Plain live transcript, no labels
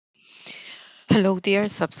Hello, dear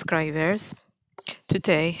subscribers.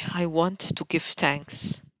 Today I want to give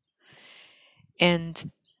thanks and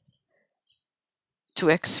to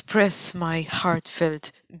express my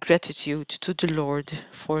heartfelt gratitude to the Lord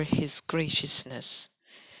for His graciousness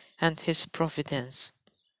and His providence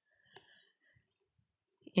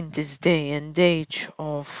in this day and age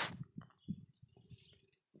of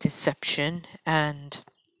deception and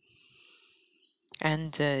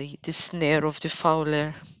the snare of the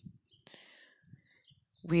fowler.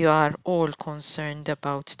 We are all concerned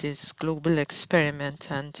about this global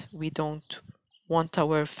experiment, and we don't want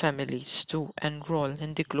our families to enroll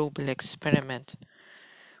in the global experiment.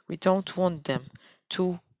 We don't want them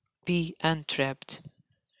to be entrapped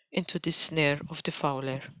into the snare of the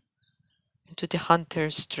fowler, into the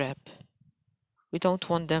hunter's trap. We don't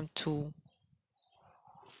want them to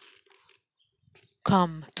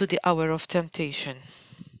come to the hour of temptation.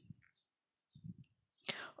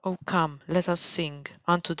 O come, let us sing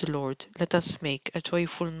unto the Lord, let us make a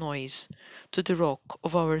joyful noise to the rock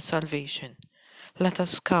of our salvation. Let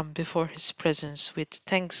us come before his presence with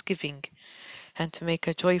thanksgiving, and make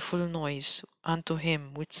a joyful noise unto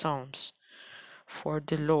him with psalms. For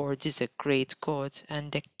the Lord is a great God,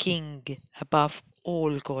 and a King above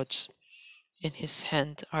all gods. In his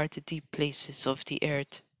hand are the deep places of the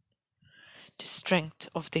earth. The strength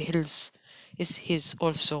of the hills is his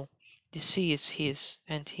also. The sea is his,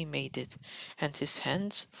 and he made it, and his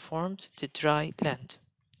hands formed the dry land.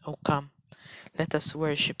 O come, let us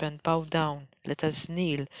worship and bow down. Let us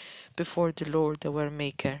kneel before the Lord our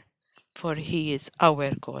Maker. For he is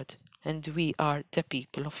our God, and we are the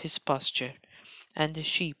people of his pasture, and the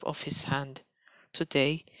sheep of his hand.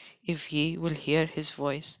 Today, if ye will hear his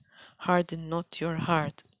voice, harden not your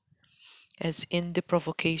heart, as in the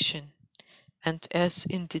provocation, and as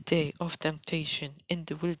in the day of temptation in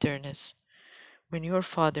the wilderness, when your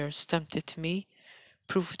fathers tempted me,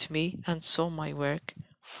 proved me, and saw my work.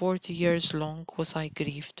 40 years long was I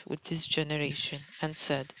grieved with this generation, and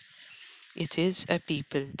said, It is a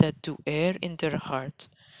people that do err in their heart,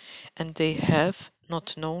 and they have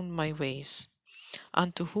not known my ways,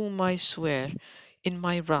 unto whom I swear in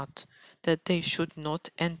my wrath that they should not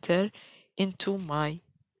enter into my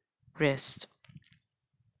rest.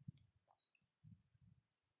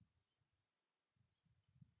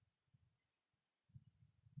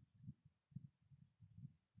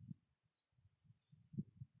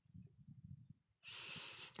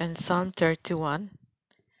 And Psalm 31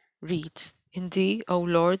 reads, In thee, O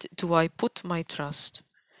Lord, do I put my trust.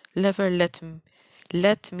 Let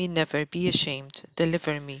me never be ashamed.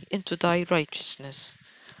 Deliver me into thy righteousness.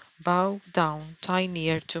 Bow down, tie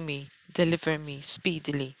near to me. Deliver me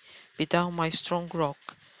speedily. Be thou my strong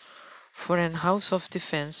rock, for an house of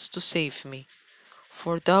defense to save me.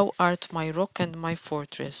 For thou art my rock and my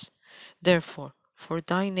fortress. Therefore, for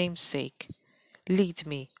thy name's sake, lead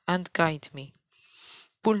me and guide me.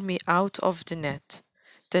 Pull me out of the net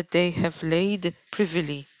that they have laid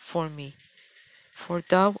privily for me. For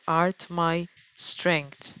thou art my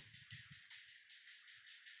strength.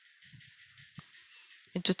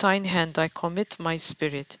 Into thine hand I commit my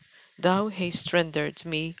spirit. Thou hast rendered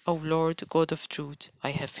me, O Lord God of truth.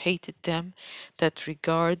 I have hated them that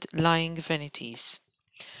regard lying vanities,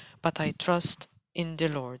 but I trust in the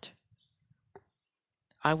Lord.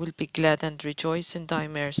 I will be glad and rejoice in thy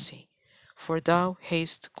mercy, for thou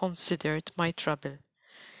hast considered my trouble.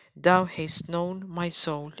 Thou hast known my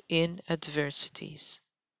soul in adversities,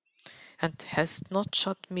 and hast not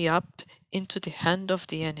shut me up into the hand of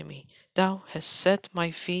the enemy. Thou hast set my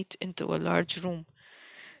feet into a large room.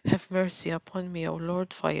 Have mercy upon me, O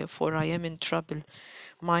Lord, for I am in trouble.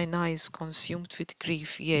 Mine eyes consumed with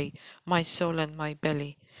grief, yea, my soul and my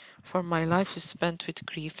belly. For my life is spent with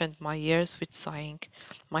grief, and my years with sighing.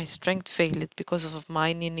 My strength faileth because of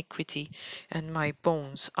mine iniquity, and my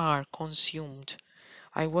bones are consumed.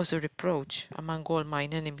 I was a reproach among all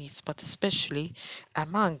mine enemies, but especially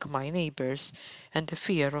among my neighbors, and the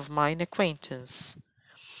fear of mine acquaintance.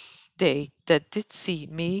 They that did see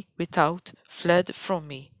me without fled from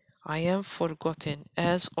me. I am forgotten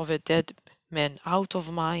as of a dead man. Out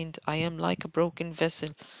of mind, I am like a broken vessel.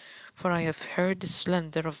 For I have heard the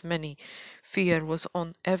slander of many. Fear was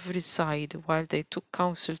on every side, while they took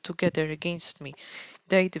counsel together against me.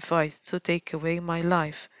 They devised to take away my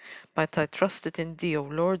life. But I trusted in thee, O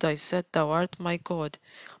Lord. I said, Thou art my God.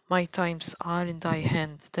 My times are in thy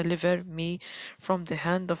hand. Deliver me from the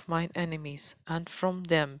hand of mine enemies, and from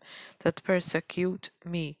them that persecute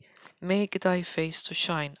me. Make thy face to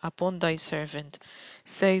shine upon thy servant.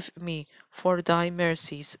 Save me for thy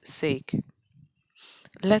mercy's sake.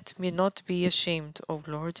 Let me not be ashamed, O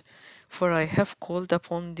Lord, for I have called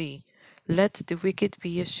upon thee. Let the wicked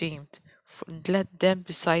be ashamed, let them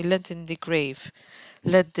be silent in the grave.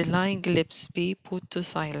 Let the lying lips be put to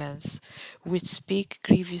silence, which speak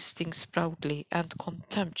grievous things proudly and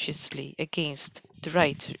contemptuously against the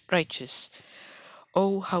righteous.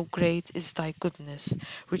 O how great is thy goodness,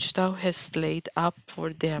 which thou hast laid up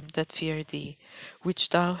for them that fear thee, which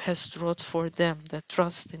thou hast wrought for them that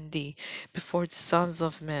trust in thee before the sons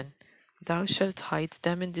of men. Thou shalt hide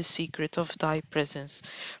them in the secret of thy presence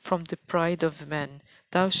from the pride of men.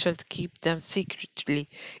 Thou shalt keep them secretly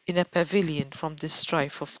in a pavilion from the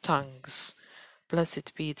strife of tongues.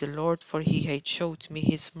 Blessed be the Lord, for he hath showed me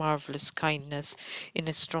his marvellous kindness in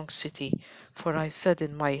a strong city. For I said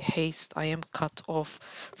in my haste, I am cut off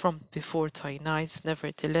from before thine eyes.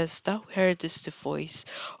 Nevertheless, thou heardest the voice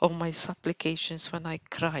of my supplications when I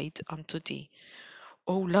cried unto thee.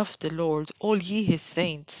 O love the Lord, all ye his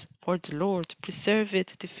saints, for the Lord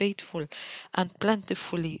preserveth the faithful, and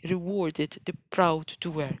plentifully rewarded the proud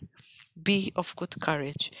doer. Be of good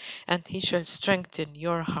courage, and he shall strengthen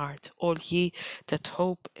your heart, all ye that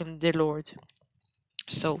hope in the Lord.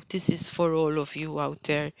 So, this is for all of you out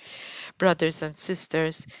there, brothers and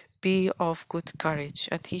sisters. Be of good courage,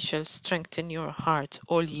 and he shall strengthen your heart,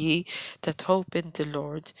 all ye that hope in the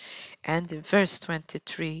Lord. And in verse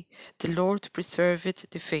 23, the Lord preserveth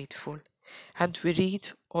the faithful. And we read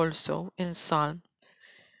also in Psalm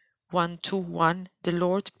 121, the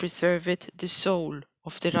Lord preserveth the soul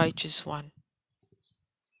of the righteous one.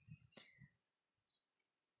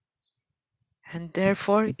 And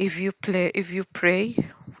therefore, if you pray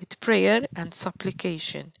with prayer and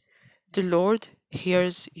supplication, the Lord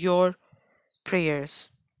hears your prayers.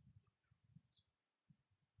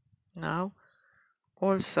 Now,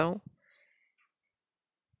 also,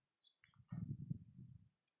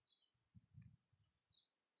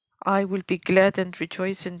 I will be glad and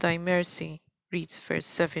rejoice in thy mercy, reads verse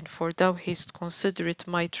 7. For thou hast considered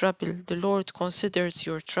my trouble. The Lord considers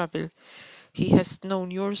your trouble. He has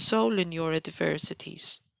known your soul in your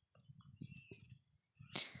adversities.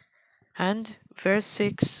 And verse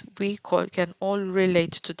 6, we can all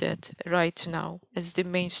relate to that right now, as the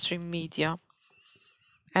mainstream media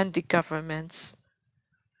and the governments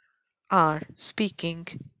are speaking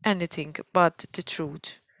anything but the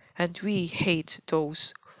truth, and we hate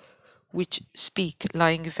those which speak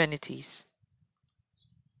lying vanities.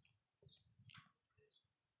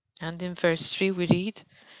 And in verse 3 we read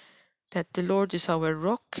that the Lord is our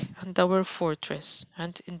rock and our fortress,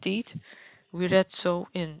 and indeed we read so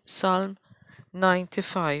in Psalm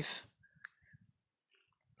 95.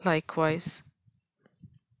 Likewise,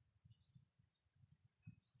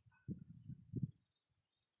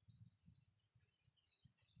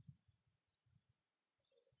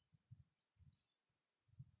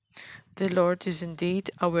 the Lord is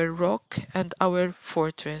indeed our rock and our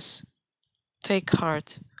fortress. Take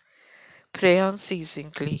heart, pray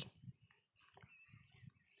unceasingly,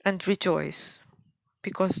 and rejoice,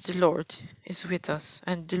 because the Lord is with us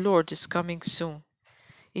and the Lord is coming soon.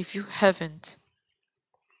 If you haven't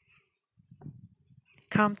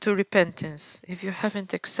come to repentance, if you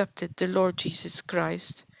haven't accepted the Lord Jesus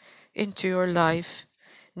Christ into your life,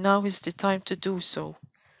 now is the time to do so,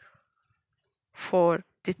 for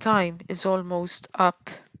the time is almost up.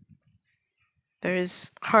 There is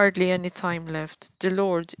hardly any time left. The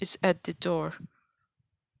Lord is at the door.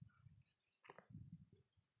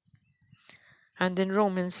 And in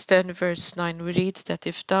Romans 10 verse 9 we read that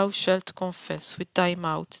if thou shalt confess with thy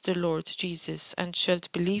mouth the Lord Jesus, and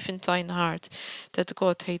shalt believe in thine heart that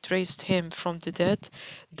God hath raised him from the dead,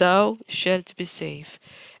 thou shalt be saved.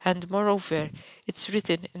 And moreover, it's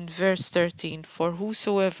written in verse 13, for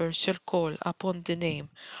whosoever shall call upon the name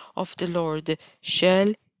of the Lord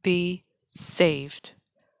shall be saved.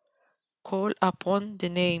 Call upon the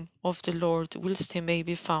name of the Lord whilst he may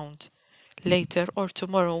be found. Later or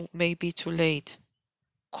tomorrow may be too late.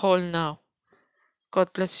 Call now.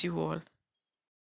 God bless you all.